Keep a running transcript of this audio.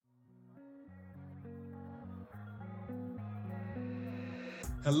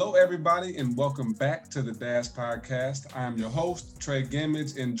Hello, everybody, and welcome back to the Dash Podcast. I am your host, Trey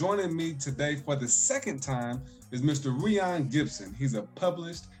Gamage, and joining me today for the second time is Mr. Rheon Gibson. He's a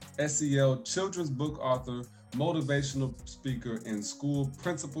published SEL children's book author, motivational speaker, and school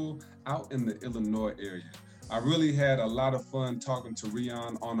principal out in the Illinois area. I really had a lot of fun talking to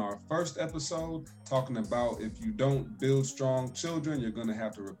Rheon on our first episode, talking about if you don't build strong children, you're going to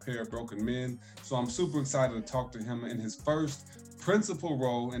have to repair broken men. So I'm super excited to talk to him in his first principal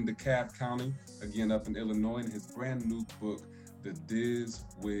role in DeKalb County, again up in Illinois, in his brand new book, the Dizz,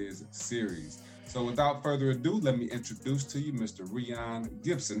 Wizz series. So without further ado, let me introduce to you Mr. Rheon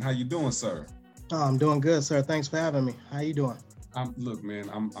Gibson. How you doing, sir? Oh, I'm doing good, sir. Thanks for having me. How you doing? Look, man,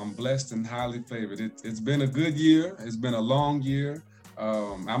 I'm blessed and highly favored. It's been a good year. It's been a long year.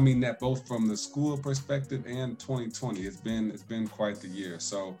 I mean that both from the school perspective and 2020. It's been quite the year.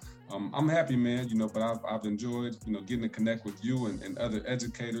 So I'm happy, man. But I've enjoyed getting to connect with you and other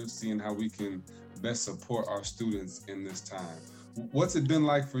educators, seeing how we can best support our students in this time. What's it been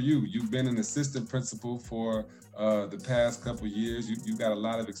like for you? You've been an assistant principal for the past couple of years. You got a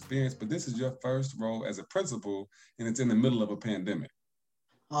lot of experience, but this is your first role as a principal, and it's in the middle of a pandemic.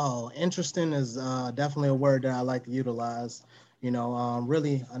 Oh, interesting is definitely a word that I like to utilize.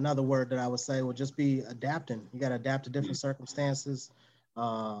 Really another word that I would say would just be adapting. You got to adapt to different circumstances.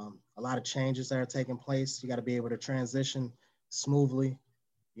 A lot of changes that are taking place. You got to be able to transition smoothly,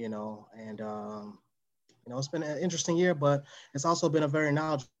 and it's been an interesting year, but it's also been a very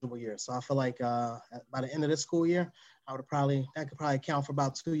knowledgeable year. So I feel like by the end of this school year, that could probably count for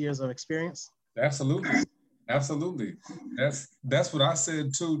about 2 years of experience. Absolutely. Absolutely. That's what I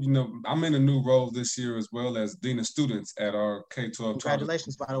said too. I'm in a new role this year as well as Dean of Students at our K-12.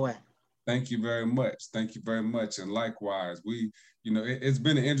 Congratulations, by the way. Thank you very much. Thank you very much. And likewise, it's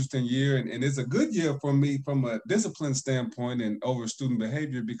been an interesting year and it's a good year for me from a discipline standpoint and over student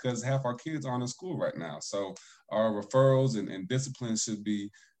behavior because half our kids aren't in school right now. So our referrals and discipline should be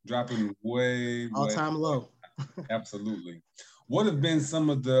dropping way all-time low. Absolutely. What have been some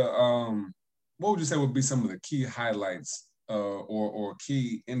of the what would you say would be some of the key highlights or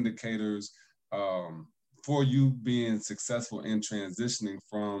key indicators for you being successful in transitioning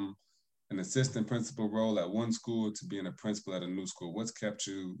from an assistant principal role at one school to being a principal at a new school? What's kept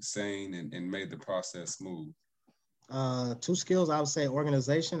you sane and made the process smooth? Two skills, I would say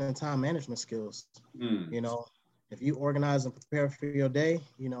organization and time management skills. If you organize and prepare for your day,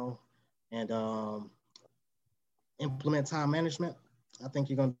 and implement time management, I think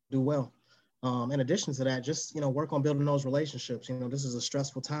you're going to do well. In addition to that, just, work on building those relationships. This is a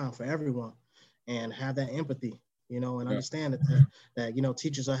stressful time for everyone, and have that empathy, and understand that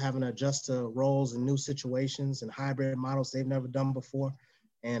teachers are having to adjust to roles and new situations and hybrid models they've never done before.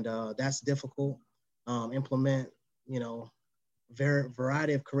 And that's difficult. Implement,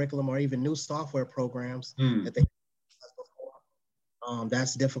 variety of curriculum or even new software programs that they before.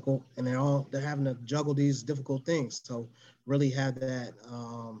 That's difficult. And they're having to juggle these difficult things. So really have that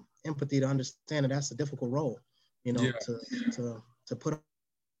empathy to understand that that's a difficult role, to put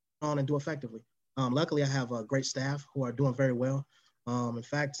on and do effectively. Luckily, I have a great staff who are doing very well. In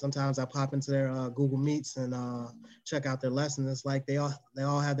fact, sometimes I pop into their Google Meets and check out their lessons. It's like they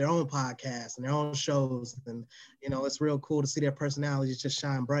all have their own podcasts and their own shows, and it's real cool to see their personalities just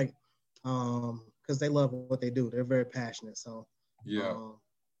shine bright because they love what they do. They're very passionate. So those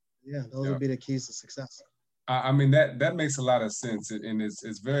would be the keys to success. I mean that makes a lot of sense, and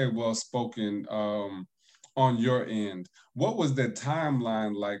it's very well spoken. On your end, what was the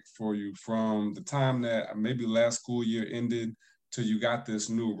timeline like for you from the time that maybe last school year ended till you got this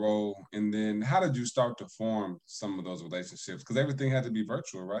new role? And then how did you start to form some of those relationships? Because everything had to be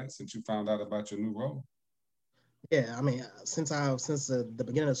virtual, right? Since you found out about your new role. Yeah, I mean, since the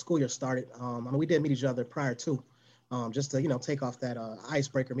beginning of the school year started, we did meet each other prior to, just to take off that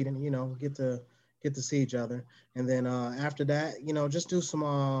icebreaker meeting, get to see each other, and then after that, just do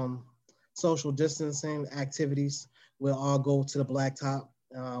some social distancing activities. We'll all go to the blacktop.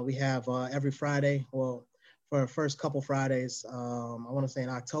 We have every Friday, well, for the first couple Fridays, I want to say in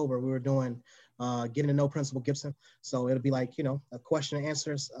October, we were doing getting to know Principal Gibson. So it'll be like, a question and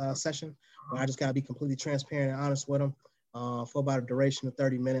answers session where I just got to be completely transparent and honest with them for about a duration of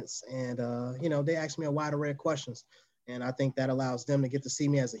 30 minutes. And, they ask me a wide array of questions. And I think that allows them to get to see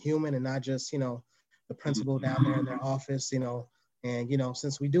me as a human and not just, the principal down there in their office, and,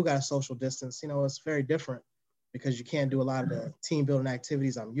 since we do got a social distance, it's very different because you can't do a lot of the team building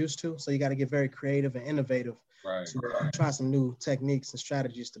activities I'm used to. So you got to get very creative and innovative to try some new techniques and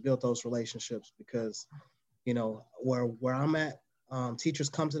strategies to build those relationships because, where I'm at, teachers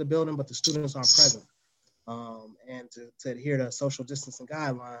come to the building, but the students aren't present. and to adhere to social distancing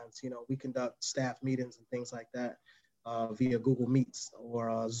guidelines. We conduct staff meetings and things like that via Google Meets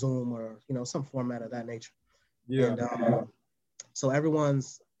or Zoom or some format of that nature. Yeah. And so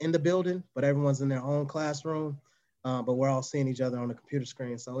everyone's in the building, but everyone's in their own classroom. But we're all seeing each other on the computer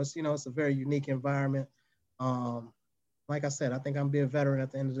screen. So it's a very unique environment. Like I said, I think I'm being a veteran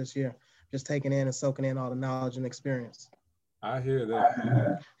at the end of this year, just taking in and soaking in all the knowledge and experience. I hear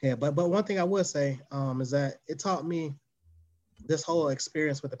that. Yeah, but one thing I would say is that it taught me this whole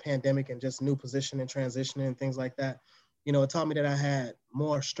experience with the pandemic and just new position and transitioning and things like that. It taught me that I had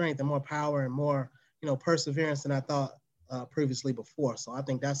more strength and more power and more, perseverance than I thought previously before. So I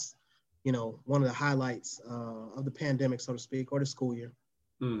think that's, one of the highlights of the pandemic, so to speak, or the school year.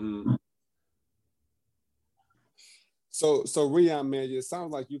 Mm-hmm. So Rheon, man, it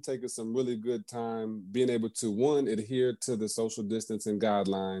sounds like you've taken some really good time being able to, one, adhere to the social distancing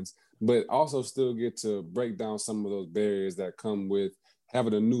guidelines, but also still get to break down some of those barriers that come with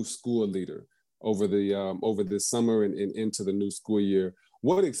having a new school leader over this summer and into the new school year.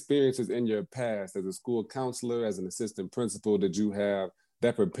 What experiences in your past as a school counselor, as an assistant principal, did you have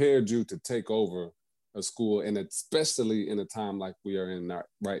that prepared you to take over a school, and especially in a time like we are in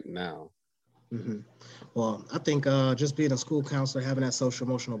right now? Mm-hmm. Well, I think just being a school counselor, having that social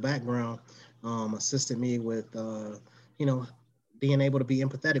emotional background, assisted me with, being able to be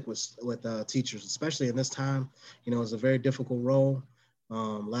empathetic with teachers, especially in this time. It's a very difficult role. A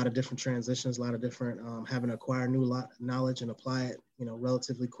lot of different transitions, a lot of different having to acquire new knowledge and apply it,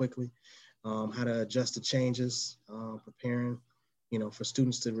 relatively quickly. How to adjust to changes, preparing, for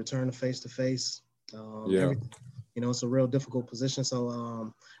students to return to face-to-face. Everything. It's a real difficult position.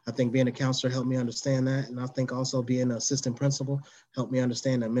 So I think being a counselor helped me understand that. And I think also being an assistant principal helped me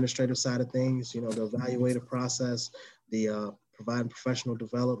understand the administrative side of things, the evaluative process, the providing professional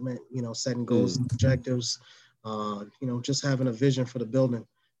development, setting goals and objectives, just having a vision for the building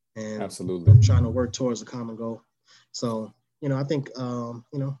and absolutely trying to work towards a common goal. So, I think,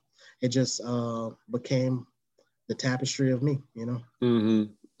 it just became the tapestry of me,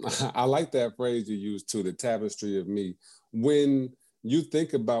 Mm-hmm. I like that phrase you used too, the tapestry of me. When you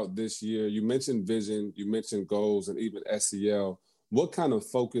think about this year, you mentioned vision, you mentioned goals, and even SEL. What kind of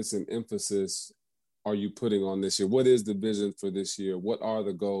focus and emphasis are you putting on this year? What is the vision for this year? What are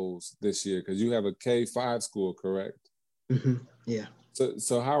the goals this year? Because you have a K-5 school, correct? Mm-hmm. Yeah.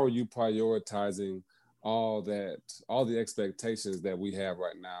 So how are you prioritizing all the expectations that we have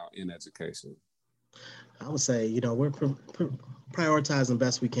right now in education? I would say, we're prioritizing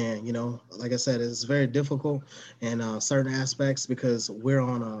best we can. Like I said, it's very difficult in certain aspects because we're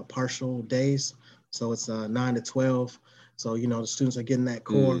on partial days. So it's 9 to 12. So, the students are getting that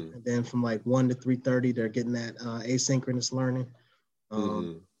core. And then from like 1 to 3:30, they're getting that asynchronous learning.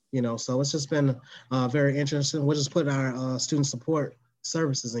 So it's just been very interesting. We're just putting our student support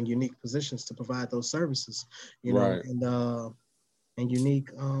services in unique positions to provide those services, right. and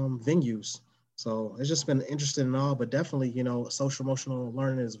unique venues. So it's just been interesting and all, but definitely, social emotional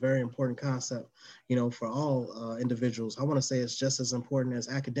learning is a very important concept, for all individuals. I want to say it's just as important as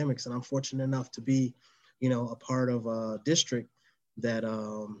academics. And I'm fortunate enough to be, a part of a district that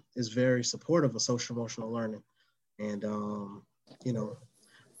is very supportive of social emotional learning. And,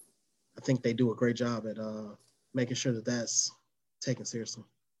 I think they do a great job at making sure that that's taken seriously.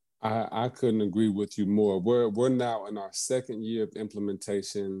 I couldn't agree with you more. We're now in our second year of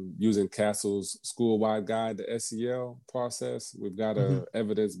implementation using Castle's school-wide guide, the SEL process. We've got a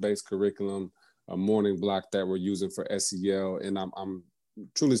evidence-based curriculum, a morning block that we're using for SEL, and I'm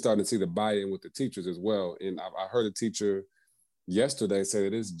truly starting to see the buy-in with the teachers as well. And I heard a teacher yesterday say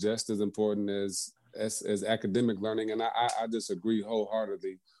that it's just as important as academic learning, and I just agree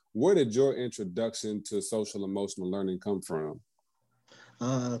wholeheartedly. Where did your introduction to social emotional learning come from?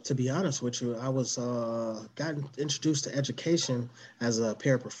 To be honest with you, I was got introduced to education as a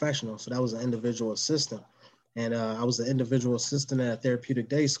paraprofessional. So that was an individual assistant. And I was an individual assistant at a therapeutic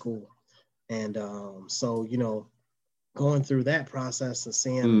day school. And so, going through that process and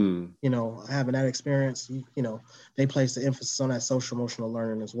seeing, having that experience, they place the emphasis on that social emotional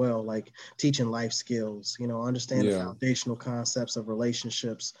learning as well, like teaching life skills, understanding foundational concepts of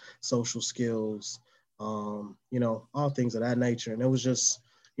relationships, social skills, all things of that nature. And it was just,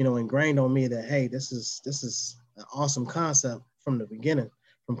 ingrained on me that, hey, this is an awesome concept from the beginning,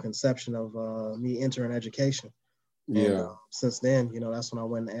 from conception of me entering education. And since then, that's when I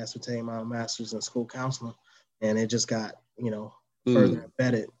went and ascertained my master's in school counseling, and it just got, further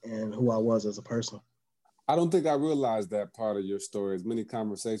embedded in who I was as a person. I don't think I realized that part of your story. As many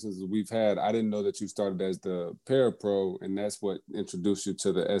conversations as we've had, I didn't know that you started as the parapro, and that's what introduced you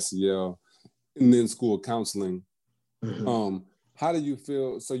to the SEL. and then school counseling. Mm-hmm. How do you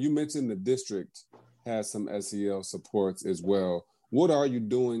feel? So you mentioned the district has some SEL supports as well. What are you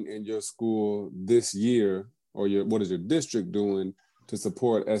doing in your school this year, or what is your district doing to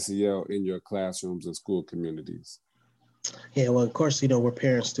support SEL in your classrooms and school communities? Yeah, well, of course, we're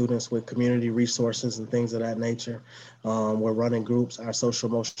pairing students with community resources and things of that nature. We're running groups. Our social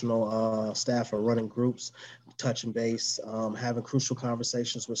emotional staff are running groups, touching base, having crucial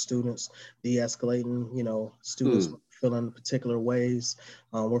conversations with students, de-escalating, students feeling particular ways.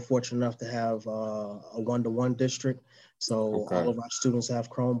 We're fortunate enough to have a one-to-one district. So all of our students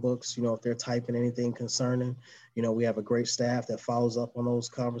have Chromebooks. If they're typing anything concerning, we have a great staff that follows up on those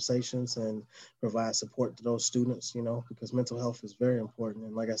conversations and provides support to those students, because mental health is very important.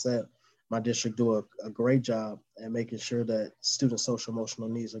 And like I said, my district do a great job at making sure that students' social emotional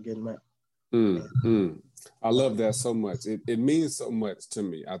needs are getting met. I love that so much. It means so much to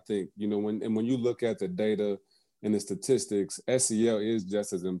me. I think, when you look at the data and the statistics, SEL is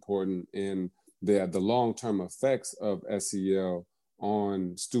just as important in the long-term effects of SEL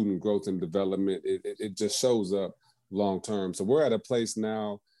on student growth and development. It just shows up long-term. So we're at a place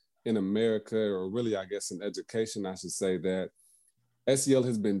now in America, or really, I guess, in education, I should say, that SEL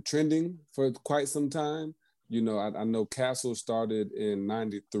has been trending for quite some time. I know Castle started in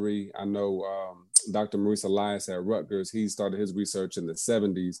 '93. I know Dr. Maurice Elias at Rutgers, he started his research in the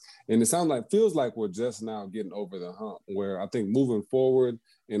 '70s. And it feels like we're just now getting over the hump, where I think moving forward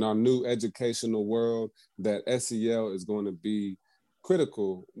in our new educational world, that SEL is going to be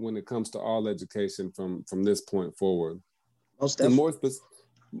critical when it comes to all education from this point forward. Most definitely.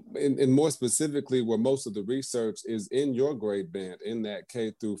 And more specifically, where most of the research is in your grade band, in that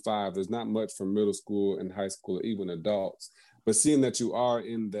K-5, there's not much for middle school and high school, or even adults. But seeing that you are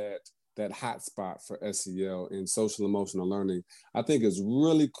in that hot spot for SEL and social emotional learning, I think it's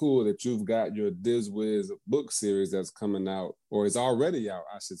really cool that you've got your Dizz book series that's coming out, or is already out,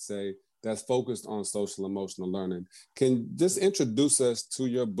 I should say, that's focused on social emotional learning. Can you just introduce us to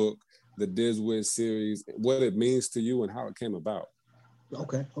your book, the Dizz series, what it means to you and how it came about?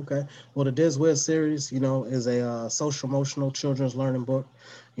 Okay. Well, the Dizz series, is a social emotional children's learning book,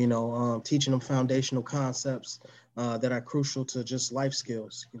 teaching them foundational concepts that are crucial to just life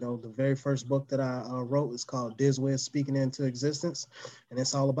skills. The very first book that I wrote is called Dizz Speaking Into Existence. And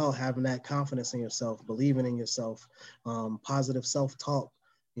it's all about having that confidence in yourself, believing in yourself, positive self-talk,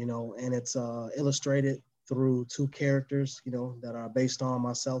 and it's illustrated through two characters, that are based on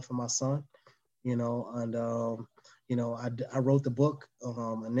myself and my son, I wrote the book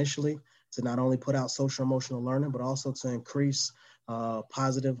initially to not only put out social emotional learning, but also to increase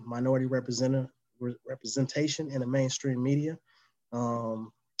positive minority representation in the mainstream media.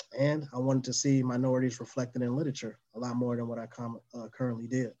 And I wanted to see minorities reflected in literature a lot more than what I currently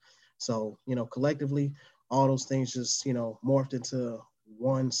did. So, collectively, all those things just, morphed into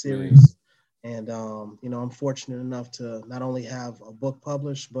one series. And, I'm fortunate enough to not only have a book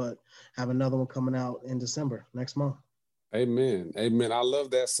published, but have another one coming out in December next month. Amen. I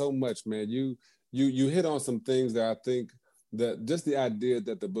love that so much, man. You hit on some things that I think that just the idea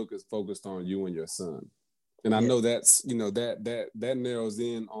that the book is focused on you and your son. And I know that's, that narrows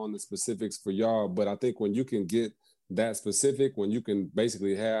in on the specifics for y'all. But I think when you can get that specific, when you can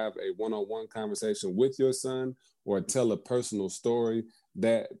basically have a one-on-one conversation with your son or tell a personal story,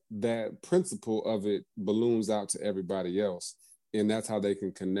 that principle of it balloons out to everybody else. And that's how they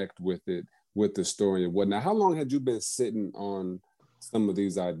can connect with it, with the story and whatnot. How long had you been sitting on some of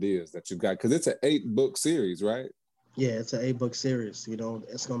these ideas that you've got? Because it's an 8-book series, right? Yeah, it's an 8-book series.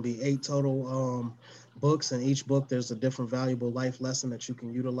 It's going to be 8 total books, and each book there's a different valuable life lesson that you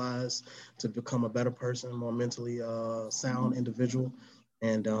can utilize to become a better person, more mentally sound individual.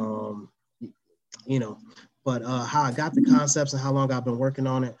 And but how I got the concepts and how long I've been working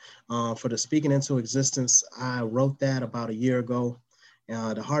on it for the Speaking Into Existence, I wrote that about a year ago.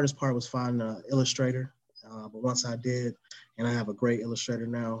 The hardest part was finding an illustrator, but once I did, and I have a great illustrator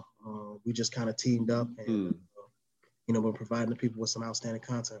now, we just kind of teamed up and we're providing the people with some outstanding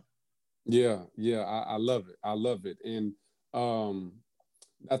content. Yeah, I love it. And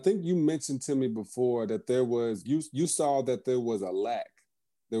I think you mentioned to me before that there was, you saw that there was a lack.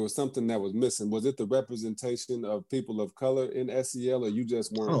 There was something that was missing. Was it the representation of people of color in SEL, or you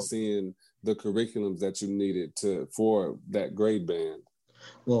just weren't seeing the curriculums that you needed for that grade band?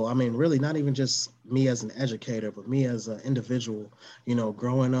 Well, I mean, really not even just me as an educator, but me as an individual,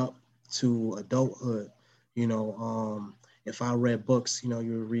 growing up to adulthood, if if I read books, you know,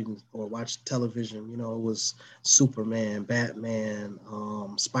 you were reading or watched television, you know, it was Superman, Batman,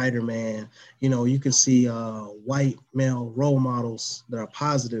 Spider-Man. You know, you can see white male role models that are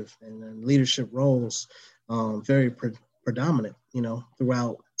positive and leadership roles, very predominant, you know,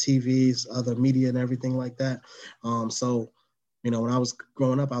 throughout TVs, other media, and everything like that. So, you know, when I was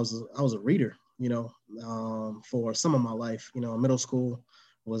growing up, I was a reader, you know, for some of my life. You know, middle school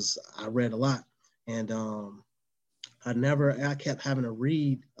I read a lot, and I kept having to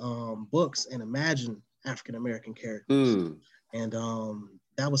read books and imagine African American characters, and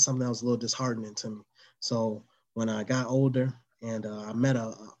that was something that was a little disheartening to me. So when I got older and I met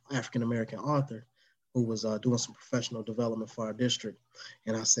a African American author who was doing some professional development for our district,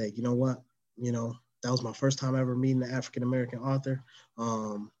 and I said, you know what, you know, that was my first time ever meeting an African American author.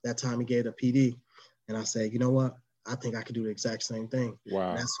 That time he gave a PD, and I said, you know what, I think I could do the exact same thing.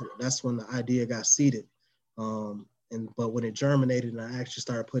 Wow. And that's when the idea got seeded. But when it germinated and I actually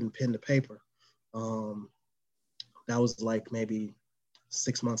started putting pen to paper, that was like maybe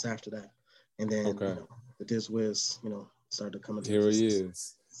 6 months after that. And then you know, the Dizz, you know, started to come into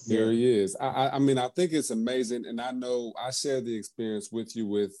existence. Here he is. I mean, I think it's amazing. And I know I share the experience with you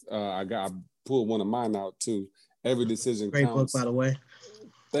with, I pulled one of mine out too. Every Decision Great Counts. book, by the way.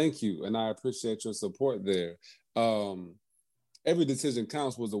 Thank you. And I appreciate your support there. Every Decision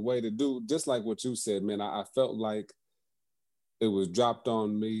Counts was a way to do, just like what you said, man. I felt like it was dropped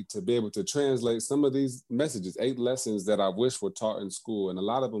on me to be able to translate some of these messages, 8 lessons that I wish were taught in school. And a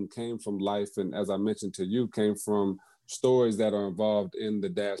lot of them came from life. And as I mentioned to you, came from stories that are involved in the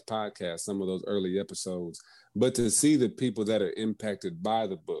Dash podcast, some of those early episodes. But to see the people that are impacted by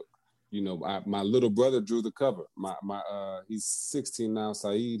the book, you know, my little brother drew the cover. He's 16 now,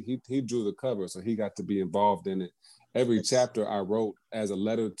 Saeed. He drew the cover, so he got to be involved in it. Every chapter I wrote as a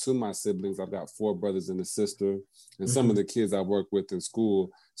letter to my siblings. I've got 4 brothers and a sister, and some of the kids I work with in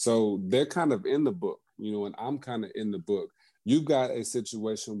school. So they're kind of in the book, you know, and I'm kind of in the book. You've got a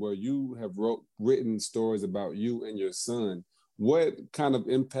situation where you have written stories about you and your son. What kind of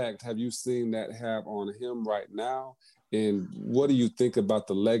impact have you seen that have on him right now? And what do you think about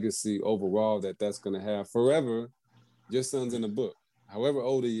the legacy overall that's going to have forever? Your son's in the book. However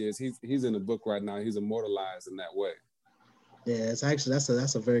old he is, he's in the book right now. He's immortalized in that way. Yeah, it's actually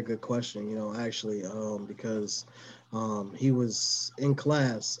that's a very good question. You know, actually, because he was in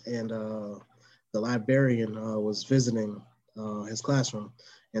class and the librarian was visiting his classroom,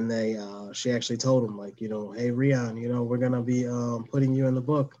 and she actually told him, like, you know, hey Rheon, you know, we're gonna be putting you in the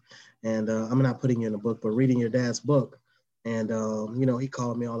book, and I'm not putting you in the book, but reading your dad's book, and you know, he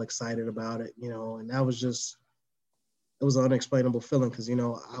called me all excited about it, you know, and that was just. It was an unexplainable feeling because, you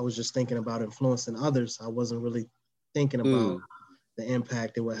know, I was just thinking about influencing others. I wasn't really thinking about the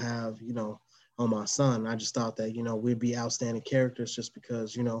impact it would have, you know, on my son. I just thought that, you know, we'd be outstanding characters just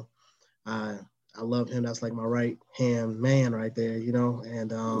because, you know, I love him. That's like my right hand man right there, you know, and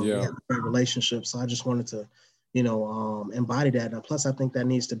we have a great relationship. So I just wanted to, you know, embody that. And plus, I think that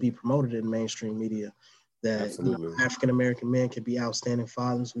needs to be promoted in mainstream media. That, you know, African American men can be outstanding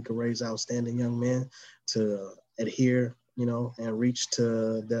fathers. We could raise outstanding young men to adhere, you know, and reach to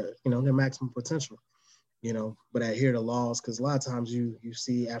the, you know, their maximum potential, you know, but adhere to laws, because a lot of times you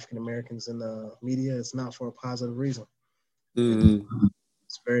see African Americans in the media, it's not for a positive reason.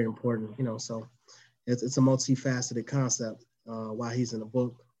 It's very important, you know, so it's a multifaceted concept why he's in the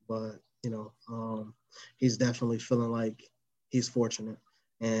book, but, you know, he's definitely feeling like he's fortunate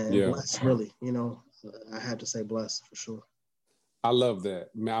and blessed, really, you know. I had to say blessed for sure. I love that.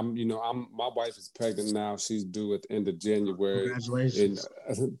 My wife is pregnant now. She's due at the end of January. Congratulations.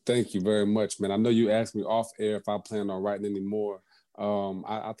 And thank you very much, man. I know you asked me off air if I plan on writing any more.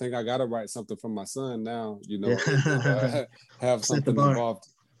 I think I got to write something for my son now, you know, and, have something involved.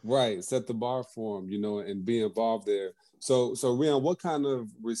 Right. Set the bar for him, you know, and be involved there. So Rheon, what kind of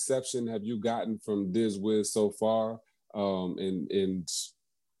reception have you gotten from Wizz so far? And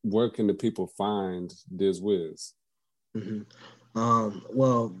where can the people find Wizz?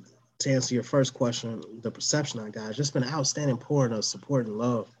 Well, to answer your first question, the perception I got, it's just been an outstanding pouring of support and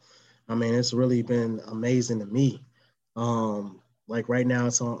love. I mean, it's really been amazing to me. Like right now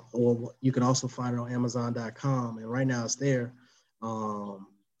it's on, or you can also find it on Amazon.com, and right now it's there.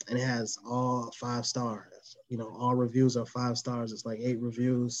 And it has all 5 stars. You know, all reviews are 5 stars. It's like 8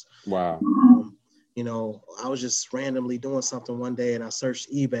 reviews. Wow. You know, I was just randomly doing something one day and I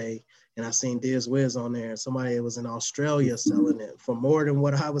searched eBay and I seen Wizz on there. Somebody was in Australia selling it for more than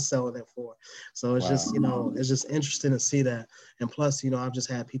what I was selling it for. So it's just, you know, it's just interesting to see that. And plus, you know, I've just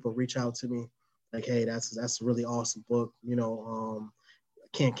had people reach out to me like, hey, that's a really awesome book. You know, I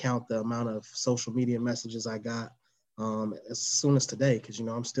can't count the amount of social media messages I got as soon as today, because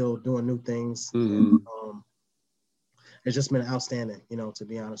I'm still doing new things. Mm-hmm. It's just been outstanding, to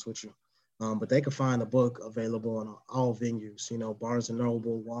be honest with you. But they can find the book available on all venues, Barnes and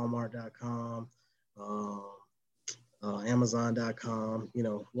Noble, Walmart.com, Amazon.com,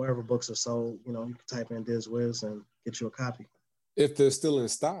 wherever books are sold, you can type in Dizz and get you a copy. If they're still in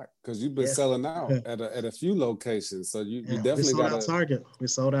stock, because you've been selling out Yeah. at a few locations, so you Yeah, definitely got to. Target. We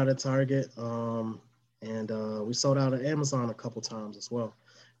sold out at Target, and we sold out at Amazon a couple times as well.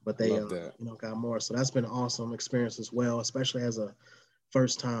 But they, got more. So that's been an awesome experience as well, especially as a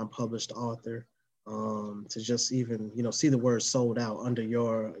first-time published author. To just even see the word sold out under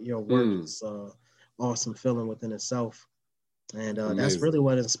your work is awesome feeling within itself. And that's really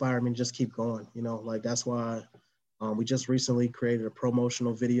what inspired me to just keep going. That's why. We just recently created a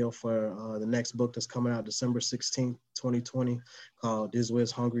promotional video for the next book that's coming out December 16th, 2020, called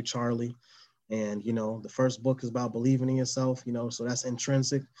Dizz, Hungry Charlie. And, the first book is about believing in yourself, so that's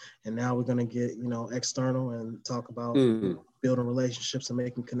intrinsic. And now we're going to get, external and talk about building relationships and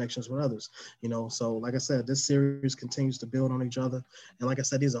making connections with others, So like I said, this series continues to build on each other. And like I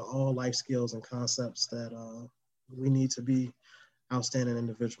said, these are all life skills and concepts that we need to be outstanding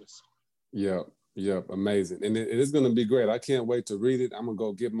individuals. Yeah. Yep, amazing. And it is going to be great. I can't wait to read it. I'm going to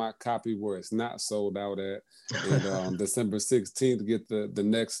go get my copy where it's not sold out at. And December 16th, get the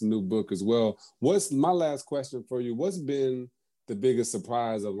next new book as well. What's my last question for you? What's been the biggest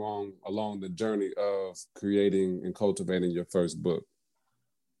surprise along the journey of creating and cultivating your first book?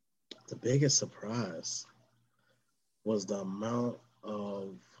 The biggest surprise was the amount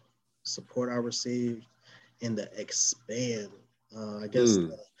of support I received and the expand, I guess,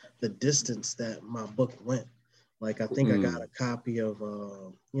 the distance that my book went. Like, I think I got a copy of,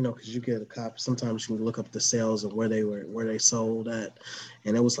 because you get a copy. Sometimes you can look up the sales and where they sold at,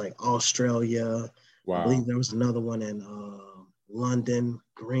 and it was like Australia. Wow. I believe there was another one in London,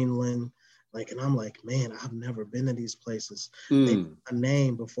 Greenland. And I'm like, man, I've never been to these places. They put my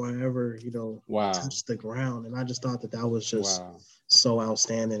name before I ever, touched the ground, and I just thought that was just so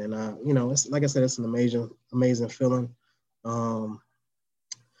outstanding. And it's like I said, it's an amazing feeling.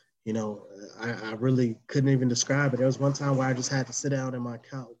 I really couldn't even describe it. There was one time where I just had to sit down in my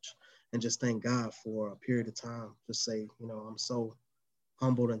couch and just thank God for a period of time. Just say, I'm so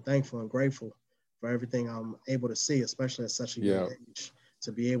humbled and thankful and grateful for everything I'm able to see, especially at such a young age,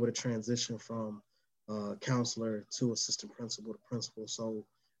 to be able to transition from counselor to assistant principal to principal so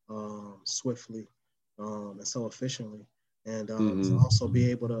swiftly and so efficiently. And to also be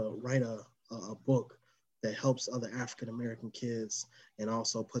able to write a book that helps other African-American kids and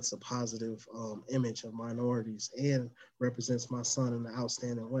also puts a positive image of minorities and represents my son in an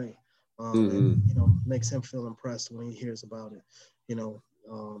outstanding way. And, makes him feel impressed when he hears about it.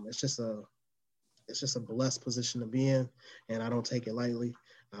 It's just a blessed position to be in, and I don't take it lightly.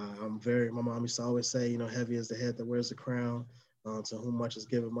 My mom used to always say, heavy is the head that wears the crown, to whom much is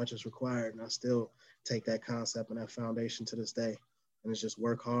given, much is required. And I still take that concept and that foundation to this day. And it's just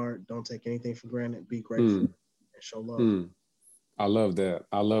work hard. Don't take anything for granted. Be grateful and show love. I love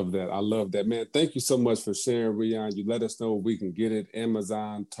that. Man, thank you so much for sharing, Rheon. You let us know where we can get it.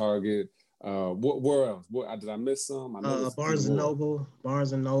 Amazon, Target. Where else? Did I miss some? I know Barnes and Noble.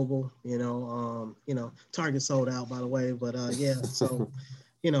 Target sold out, by the way. But so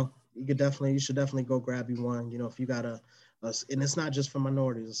you should definitely go grab you one. If you got and it's not just for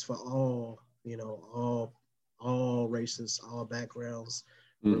minorities. It's for all races, all backgrounds,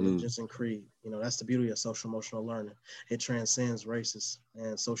 religions, and creed. That's the beauty of social emotional learning. It transcends races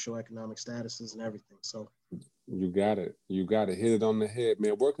and socioeconomic statuses and everything. So you got it. Hit it on the head,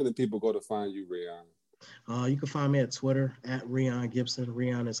 man. Where can the people go to find you, Rheon? You can find me at Twitter at Rheon Gibson.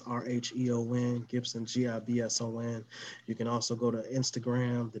 Rheon is Rheon, Gibson Gibson. You can also go to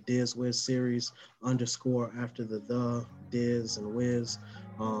Instagram, the Dizz series _ after the Dizz and Wizz.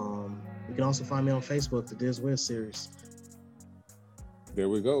 You can also find me on Facebook, the Dizz series. There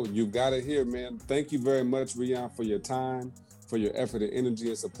we go. You got it here, man. Thank you very much, Rheon, for your time, for your effort and energy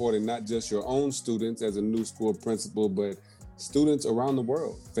in supporting not just your own students as a new school principal, but students around the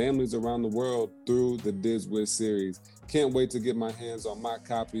world, families around the world through the Dizz series. Can't wait to get my hands on my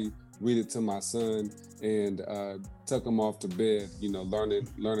copy, read it to my son, and tuck him off to bed,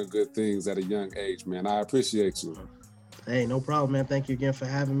 learning good things at a young age, man. I appreciate you. Hey, no problem, man. Thank you again for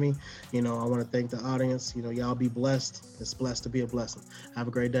having me. I want to thank the audience. Y'all be blessed. It's blessed to be a blessing. Have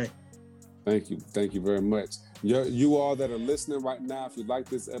a great day. Thank you. Thank you very much. You all that are listening right now, if you like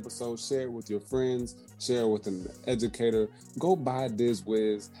this episode, share it with your friends, share it with an educator. Go buy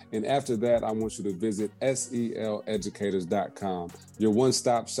Dizz. And after that, I want you to visit SELeducators.com, your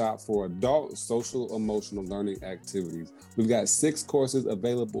one-stop shop for adult social emotional learning activities. We've got 6 courses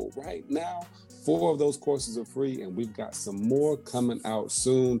available right now. 4 of those courses are free, and we've got some more coming out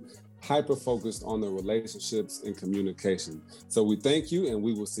soon, hyper-focused on the relationships and communication. So we thank you, and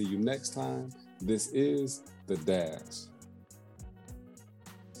we will see you next time. This is The Dash.